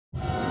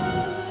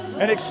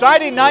An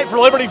exciting night for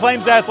Liberty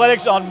Flames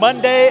Athletics on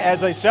Monday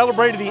as they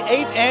celebrated the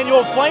 8th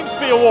annual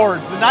Flamespys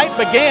Awards. The night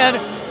began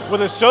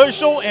with a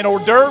social and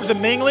hors d'oeuvres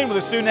and mingling with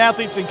the student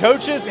athletes and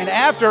coaches, and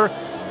after,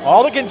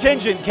 all the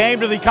contingent came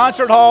to the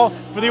concert hall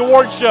for the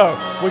awards show.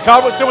 We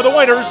caught up with some of the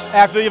winners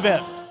after the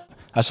event.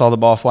 I saw the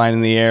ball flying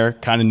in the air,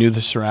 kind of knew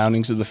the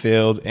surroundings of the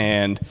field,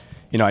 and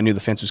I knew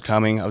the fence was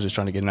coming. I was just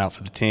trying to get it out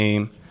for the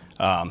team.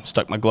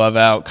 Stuck my glove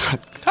out,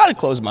 kind of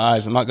closed my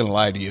eyes, I'm not going to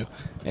lie to you,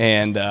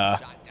 and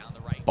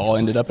ball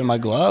ended up in my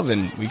glove,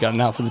 and we got it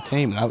out for the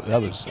team. And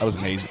that was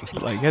amazing.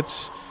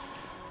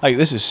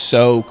 This is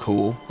so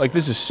cool.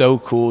 This is so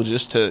cool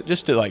just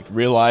to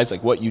realize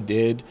what you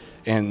did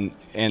and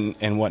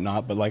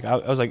whatnot. But I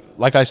was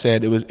like I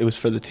said, it was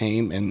for the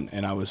team,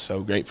 and I was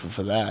so grateful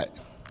for that.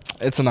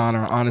 It's an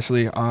honor,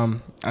 honestly. I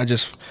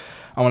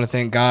want to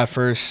thank God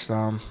first,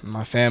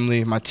 my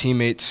family, my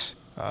teammates.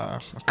 I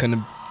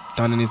couldn't have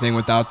done anything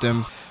without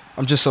them.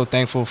 I'm just so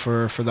thankful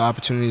for the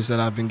opportunities that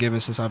I've been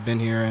given since I've been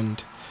here,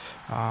 and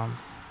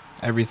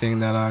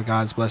everything that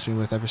God's blessed me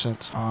with ever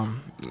since.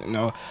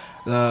 The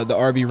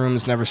RB room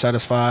is never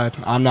satisfied.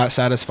 I'm not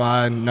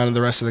satisfied. None of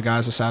the rest of the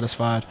guys are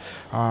satisfied.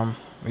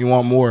 We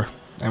want more,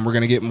 and we're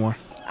going to get more.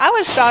 I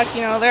was shocked.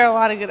 There are a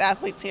lot of good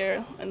athletes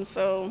here, and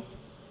so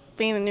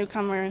being a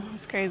newcomer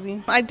is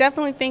crazy. I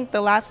definitely think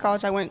the last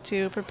college I went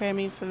to prepared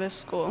me for this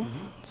school,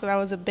 so that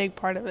was a big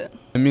part of it.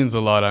 It means a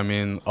lot. I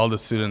mean, all the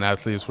student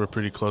athletes, we're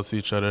pretty close to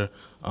each other.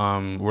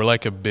 We're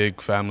like a big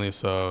family,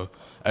 so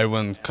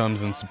everyone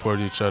comes and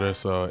supports each other,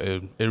 so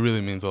it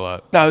really means a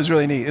lot. No, it was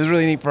really neat. It was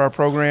really neat for our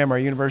program, our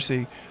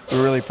university.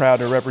 We're really proud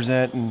to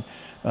represent, and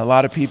a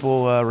lot of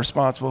people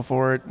responsible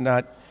for it,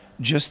 not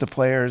just the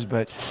players,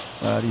 but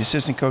the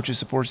assistant coaches,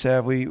 support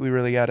staff. We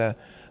really got a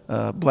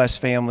blessed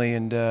family,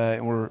 and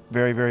we're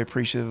very, very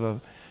appreciative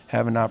of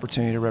having an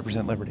opportunity to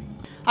represent Liberty.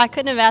 I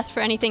couldn't have asked for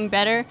anything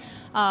better.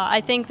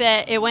 I think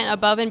that it went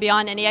above and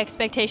beyond any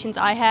expectations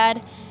I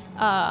had.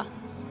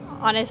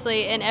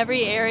 Honestly, in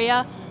every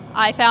area,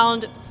 I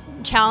found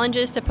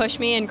challenges to push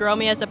me and grow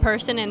me as a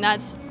person, and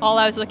that's all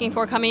I was looking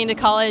for coming into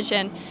college,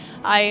 and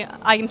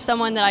I'm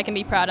someone that I can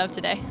be proud of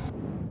today.